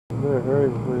Better hurry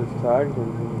before this tide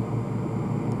comes in.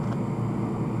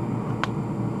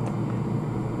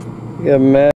 You got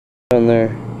mad on there.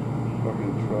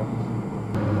 Fucking trucks.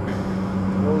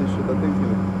 Holy shit, that thing's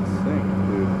gonna sink,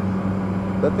 dude.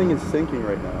 That thing is sinking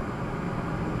right now.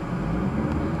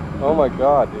 Oh my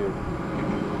god, dude.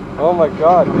 Oh my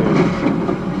god, dude.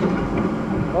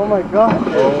 Oh my god,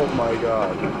 dude. Oh my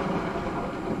god.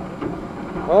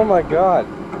 Oh my god.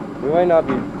 We might not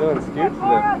be doing scoops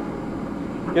today.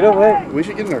 Get away. We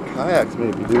should get in our kayaks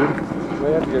maybe, dude. We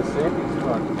might have to get a safety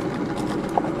spot.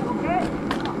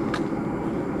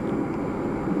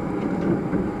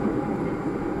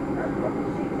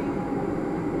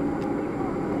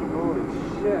 Holy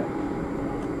shit.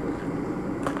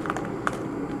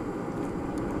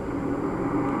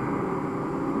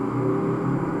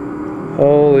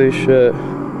 Holy shit.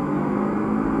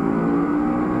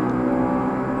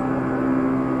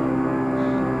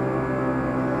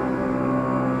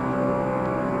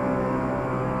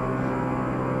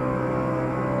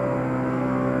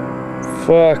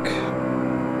 Fuck.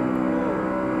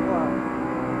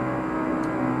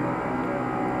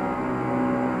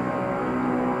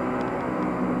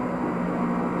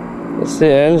 That's the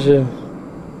engine.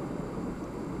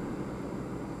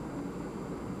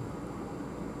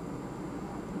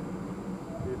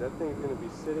 Dude, that thing's gonna be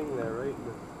sitting there right in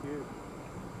the scoop.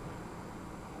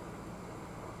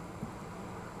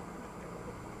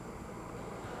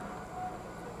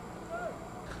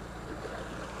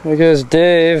 There goes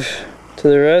Dave to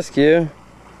the rescue.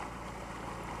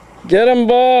 Get him,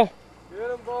 Ball! Get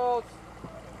him, Balls!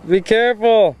 Be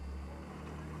careful!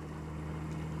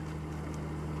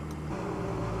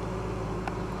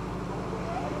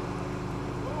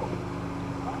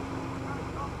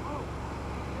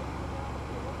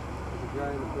 There's a guy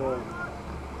in the boat.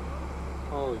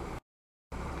 Holy.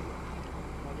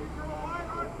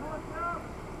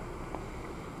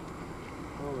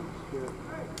 Holy shit.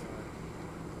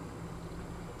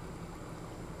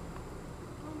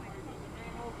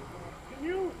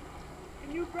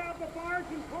 Can you grab the barge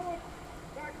and pull it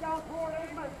back down toward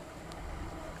Edmund?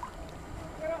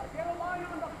 Get a line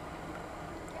on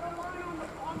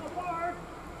the barge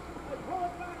and pull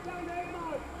it back down to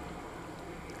Edmund.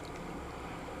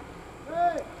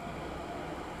 Hey!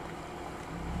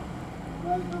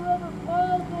 There's the river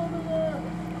flags over there.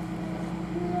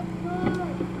 CS9.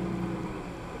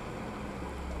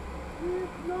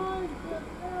 CS9 says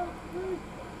L3.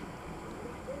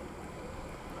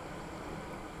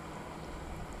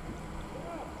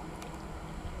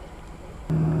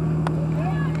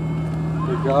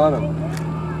 Got him.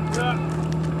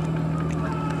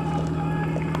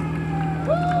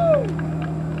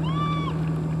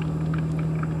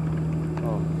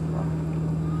 Oh, fuck.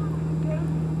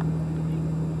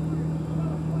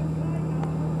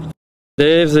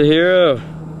 Dave's a hero.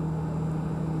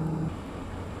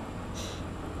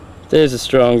 Dave's a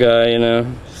strong guy, you know.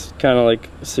 He's kind of like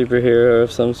a superhero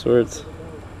of some sorts.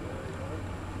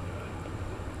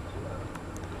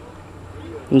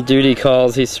 When duty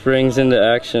calls, he springs into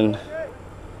action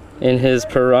in his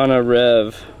Piranha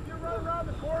Rev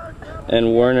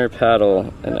and Werner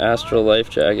paddle and Astral life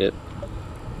jacket.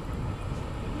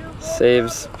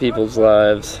 Saves people's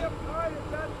lives.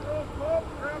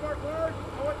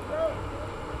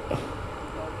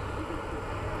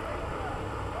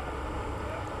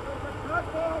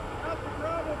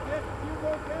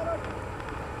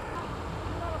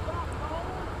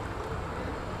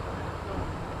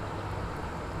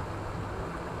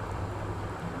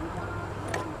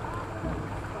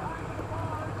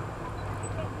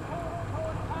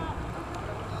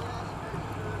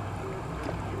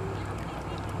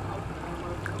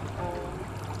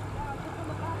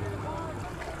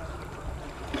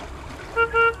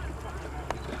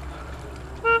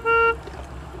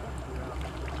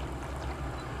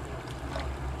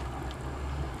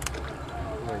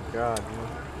 God, man.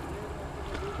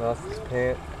 Lost his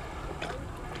pant.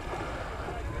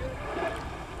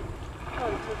 Oh,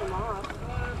 you took them off.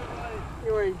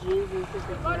 You're wearing jeans and took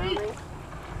the camera.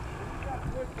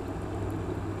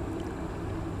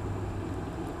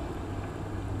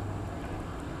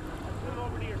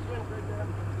 Over to your swim right there.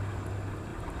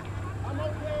 I'm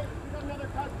okay. We got another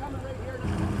cut coming right here.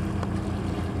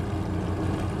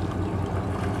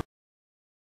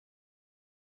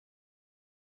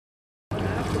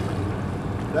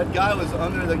 That guy was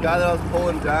under, the guy that I was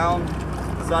pulling down,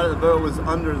 the side of the boat was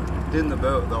in the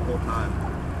boat the whole time.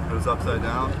 It was upside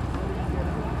down.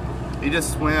 He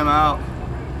just swam out.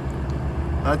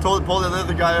 And I pulled the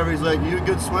other guy over, he's like, "You a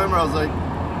good swimmer?" I was like,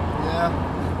 "Yeah."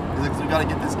 He's like, "So we gotta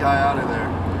get this guy out of there."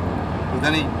 But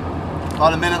then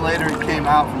about a minute later, he came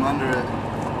out from under it.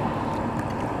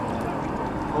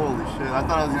 Holy shit, I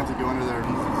thought I was gonna have to go under there. Dude,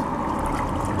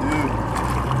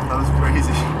 that was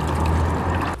crazy.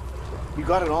 You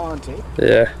got it all on tape?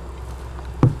 Yeah.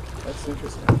 That's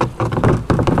interesting.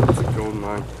 That's a gold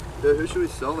mine. Yeah, who should we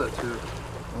sell that to?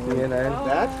 CNN.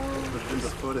 That? The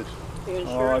footage. The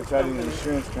Oh, I'll insurance tell you, the company.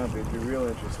 insurance company would be real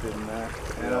interested in that.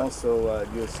 And Yeah. also,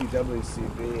 you'll see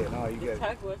WCB and all you The get.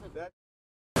 tech wasn't That-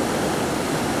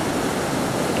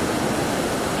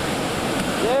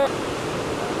 Yeah.